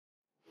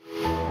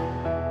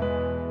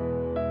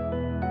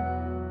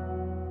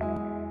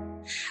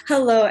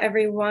Hello,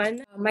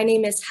 everyone. My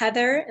name is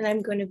Heather, and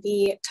I'm going to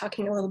be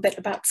talking a little bit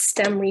about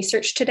STEM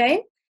research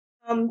today.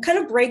 Kind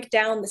of break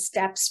down the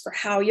steps for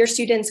how your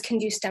students can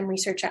do STEM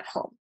research at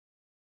home.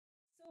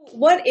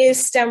 What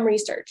is STEM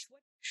research?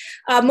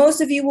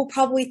 Most of you will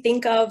probably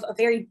think of a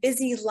very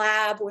busy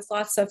lab with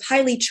lots of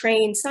highly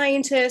trained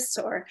scientists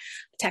or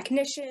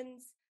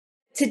technicians.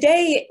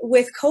 Today,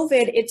 with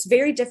COVID, it's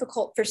very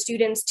difficult for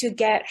students to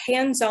get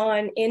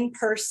hands-on,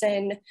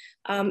 in-person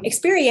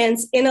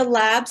experience in a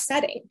lab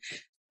setting.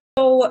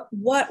 So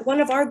what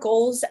one of our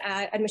goals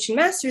at Admission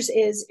Masters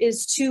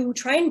is to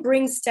try and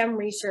bring STEM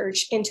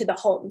research into the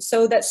home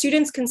so that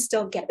students can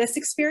still get this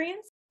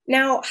experience.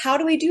 Now, how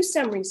do we do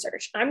STEM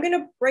research? I'm going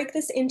to break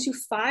this into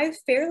 5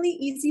 fairly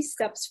easy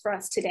steps for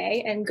us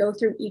today and go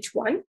through each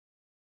one.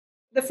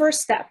 The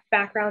first step,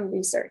 background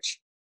research.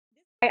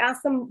 I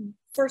ask them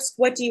first,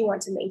 what do you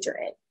want to major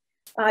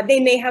in? They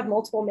may have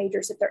multiple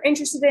majors that they're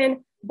interested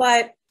in,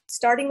 but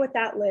starting with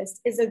that list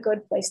is a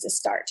good place to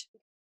start.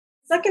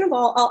 Second of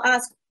all, I'll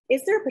ask,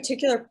 is there a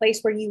particular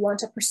place where you want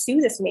to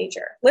pursue this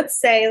major? Let's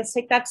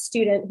take that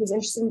student who's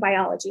interested in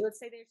biology.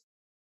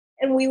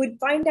 And we would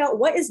find out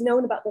what is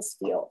known about this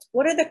field.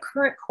 What are the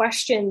current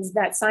questions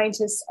that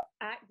scientists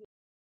are at?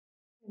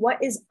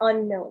 What is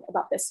unknown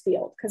about this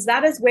field? Because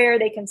that is where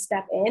they can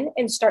step in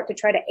and start to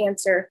try to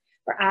answer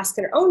or ask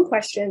their own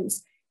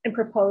questions and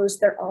propose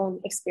their own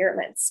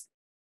experiments.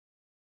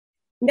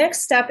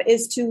 Next step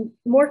is to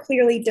more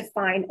clearly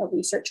define a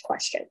research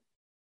question.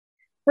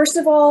 First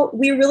of all,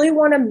 we really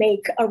want to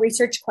make a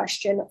research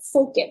question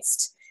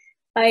focused.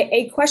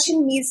 A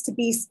question needs to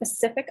be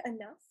specific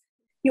enough.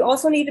 You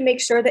also need to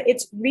make sure that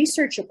it's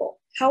researchable.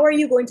 How are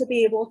you going to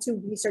be able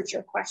to research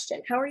your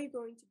question?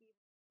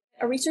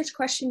 A research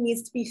question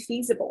needs to be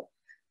feasible.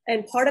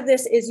 And part of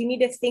this is you need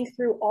to think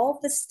through all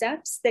of the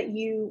steps that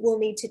you will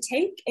need to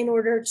take in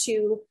order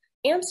to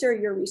answer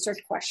your research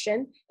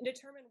question and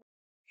determine.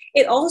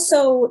 It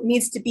also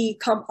needs to be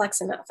complex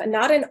enough and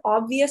not an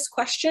obvious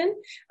question,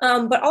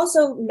 but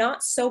also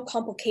not so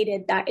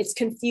complicated that it's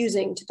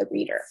confusing to the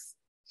reader.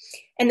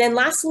 And then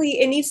lastly,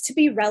 it needs to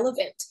be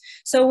relevant.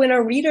 So when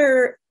a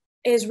reader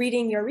is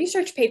reading your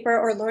research paper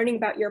or learning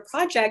about your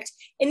project,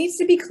 it needs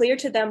to be clear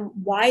to them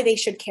why they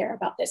should care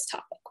about this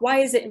topic. Why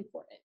is it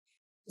important?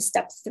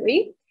 Step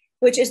 3,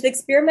 which is the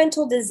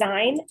experimental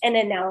design and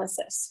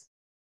analysis.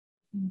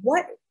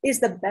 What is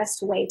the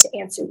best way to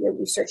answer your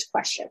research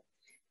question?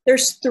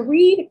 There's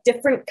 3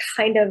 different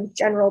kind of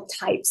general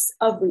types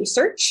of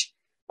research,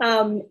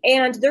 and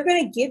they're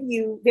going to give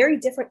you very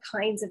different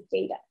kinds of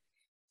data.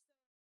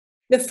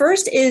 The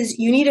first is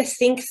you need to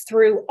think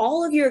through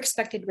all of your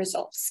expected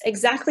results.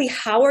 Exactly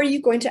how are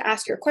you going to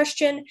ask your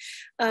question?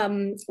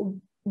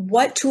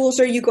 What tools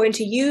are you going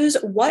to use?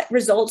 What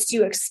results do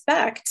you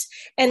expect?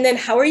 And then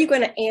how are you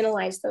going to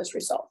analyze those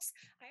results?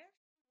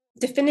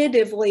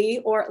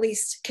 Definitively, or at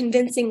least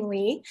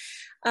convincingly,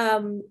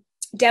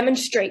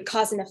 demonstrate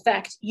cause and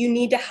effect, you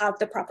need to have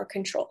the proper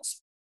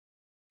controls.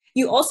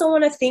 You also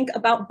want to think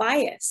about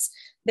bias.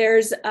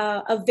 There's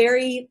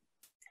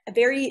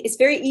it's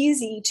very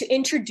easy to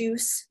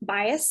introduce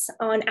bias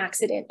on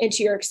accident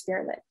into your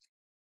experiment.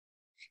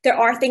 There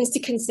are things to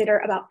consider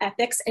about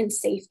ethics and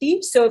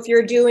safety. So if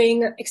you're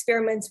doing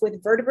experiments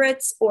with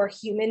vertebrates or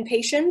human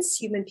patients,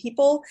 human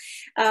people,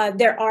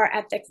 there are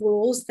ethic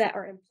rules that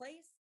are in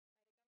place.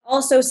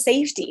 Also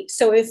safety.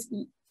 So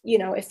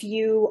if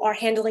you are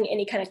handling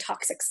any kind of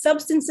toxic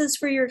substances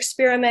for your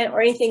experiment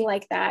or anything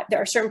like that,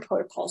 there are certain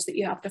protocols that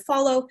you have to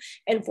follow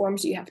and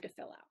forms you have to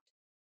fill out.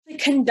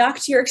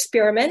 Conduct your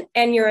experiment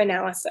and your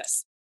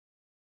analysis.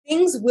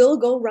 Things will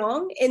go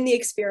wrong in the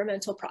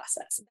experimental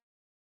process.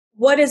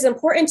 What is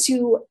important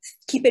to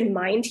keep in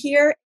mind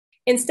here,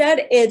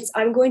 instead,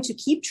 I'm going to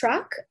keep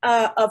track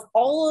of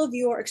all of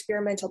your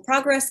experimental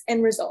progress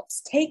and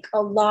results. Take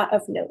a lot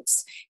of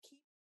notes.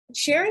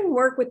 Sharing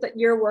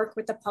your work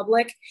with the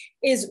public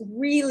is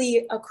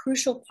really a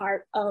crucial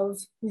part of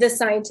the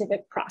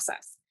scientific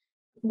process.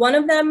 One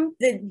of them,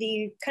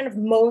 the kind of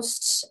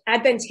most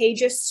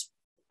advantageous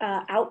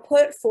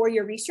output for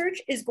your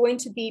research is going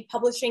to be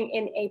publishing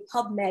in a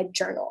PubMed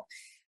journal.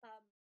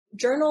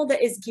 Journal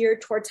that is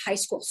geared towards high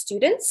school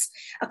students.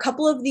 A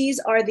couple of these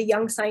are the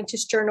Young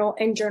Scientist Journal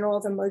and Journal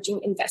of Emerging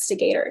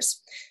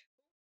Investigators.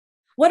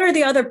 What are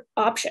the other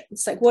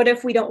options? Like, what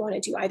if we don't want to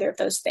do either of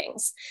those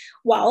things?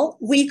 Well,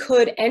 we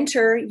could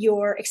enter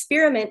your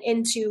experiment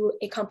into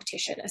a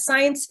competition, a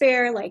science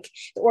fair, like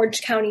the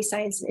Orange County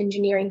Science and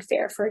Engineering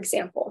Fair, for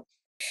example.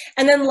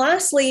 And then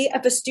lastly,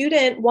 if a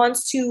student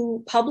wants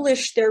to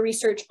publish their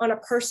research on a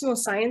personal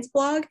science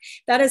blog,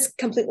 that is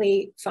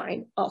completely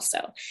fine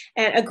also,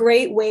 and a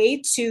great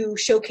way to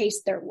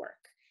showcase their work.